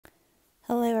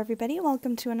Hello everybody,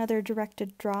 welcome to another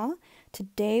directed draw.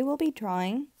 Today we'll be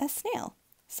drawing a snail.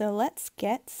 So let's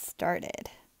get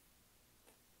started.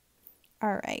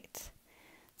 Alright,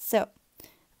 so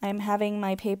I'm having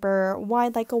my paper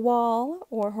wide like a wall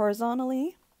or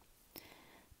horizontally.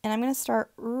 And I'm going to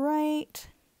start right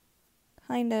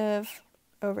kind of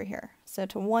over here. So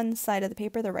to one side of the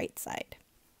paper, the right side.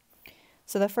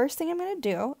 So the first thing I'm going to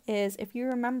do is, if you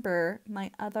remember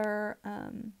my other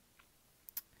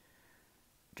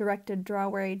directed draw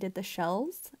where I did the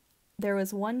shells, there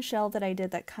was one shell that I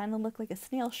did that kind of looked like a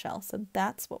snail shell, so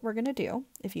that's what we're going to do.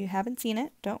 If you haven't seen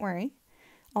it, don't worry,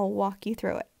 I'll walk you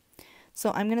through it.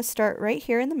 So I'm going to start right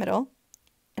here in the middle,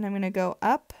 and I'm going to go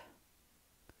up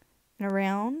and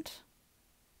around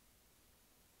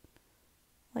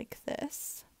like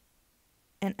this,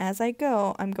 and as I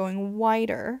go I'm going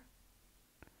wider,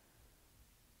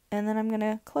 and then I'm going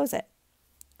to close it.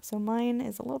 So mine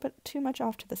is a little bit too much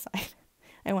off to the side.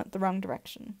 I went the wrong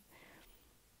direction.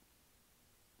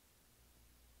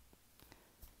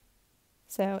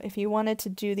 So if you wanted to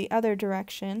do the other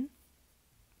direction,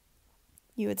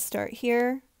 you would start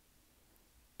here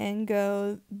and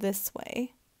go this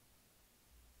way.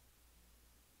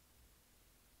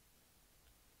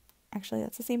 Actually,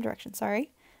 that's the same direction,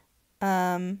 sorry.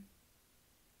 You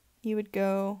would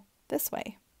go this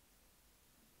way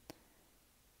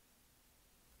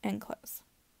and close.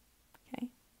 Okay.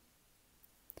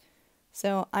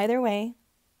 So either way,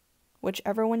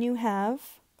 whichever one you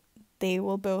have, they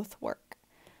will both work.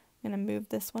 I'm going to move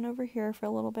this one over here for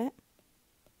a little bit.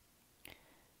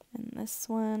 And this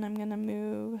one I'm going to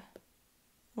move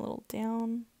a little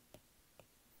down.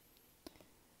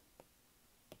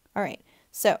 Alright,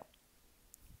 so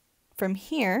from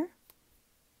here,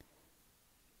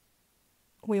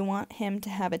 we want him to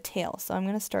have a tail. So I'm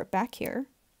going to start back here,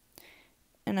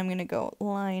 and I'm going to go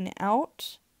line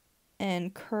out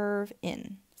and curve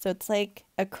in. So it's like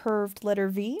a curved letter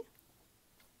V.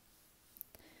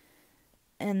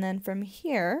 And then from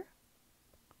here,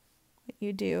 what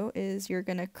you do is you're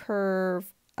going to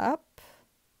curve up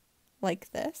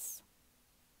like this.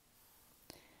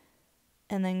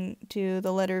 And then do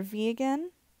the letter V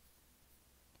again.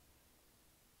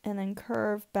 And then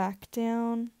curve back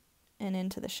down and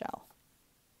into the shell.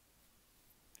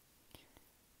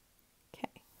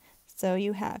 Okay, so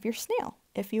you have your snail.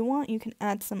 If you want, you can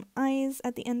add some eyes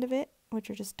at the end of it, which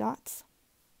are just dots.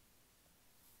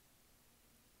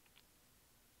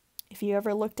 If you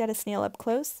ever looked at a snail up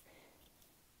close,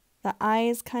 the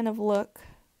eyes kind of look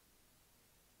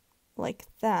like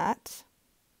that.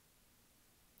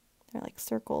 They're like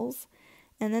circles.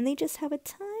 And then they just have a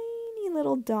tiny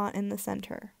little dot in the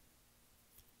center.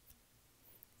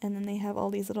 And then they have all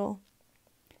these little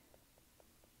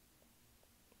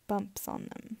bumps on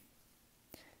them.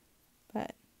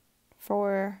 But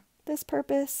for this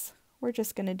purpose, we're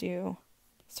just going to do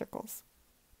circles.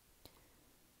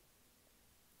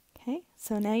 Okay,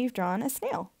 so now you've drawn a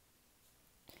snail.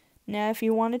 Now if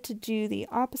you wanted to do the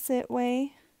opposite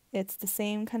way, it's the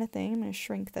same kind of thing. I'm going to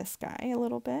shrink this guy a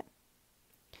little bit.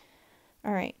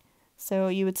 Alright, so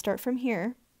you would start from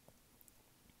here,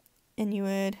 and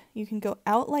you can go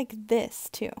out like this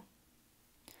too,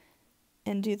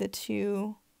 and do the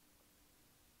two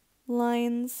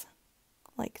lines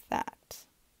like that.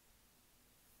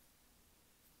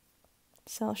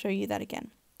 So I'll show you that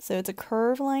again. So it's a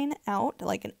curve line out,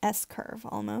 like an S curve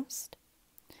almost.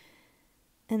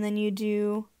 And then you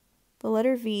do the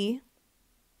letter V,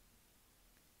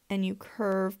 and you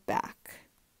curve back.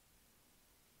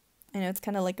 I know it's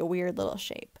kind of like a weird little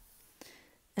shape.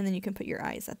 And then you can put your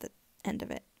eyes at the end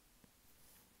of it.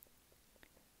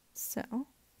 So,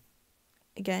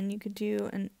 again, you could do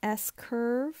an S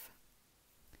curve,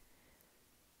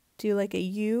 do like a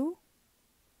U,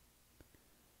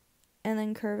 and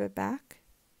then curve it back.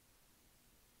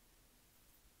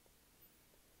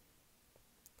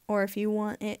 Or if you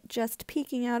want it just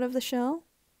peeking out of the shell,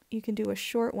 you can do a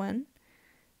short one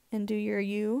and do your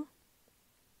U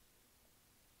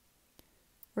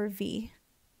or V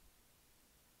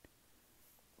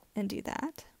and do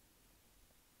that.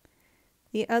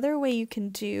 The other way you can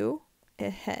do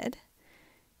a head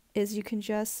is you can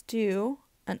just do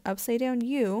an upside down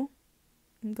U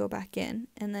and go back in,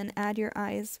 and then add your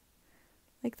eyes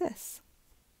like this.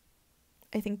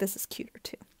 I think this is cuter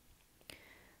too.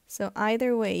 So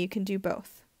either way, you can do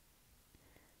both.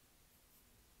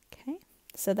 Okay,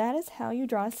 so that is how you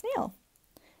draw a snail.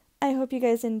 I hope you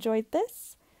guys enjoyed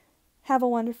this. Have a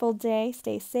wonderful day,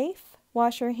 stay safe,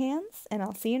 wash your hands, and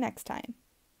I'll see you next time.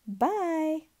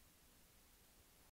 Bye!